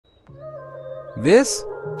This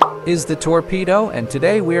is the Torpedo, and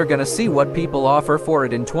today we are going to see what people offer for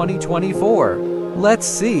it in 2024. Let's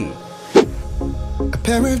see. A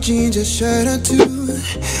pair of jeans, a shirt or two.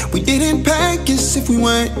 We didn't pack as if we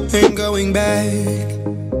weren't going back.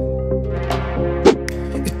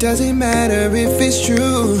 It doesn't matter if it's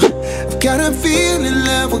true. I've got a feeling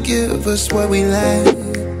love will give us what we lack.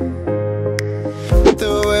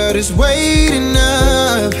 The world is waiting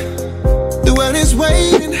up. The world is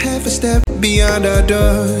waiting half a step beyond our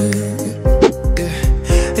door.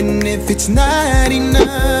 Yeah. And if it's not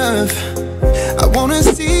enough, I wanna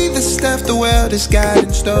see the stuff the world has got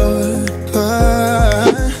in store.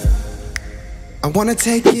 I wanna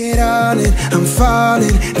take it all in, I'm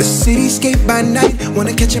falling. The cityscape by night,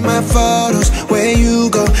 wanna catch in my photos. Where you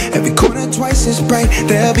go, every corner twice as bright.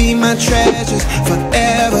 They'll be my treasures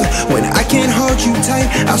forever. When I can't hold you tight,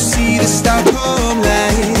 I'll see the Stockholm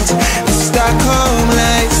lights. The Stockholm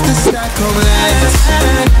lights.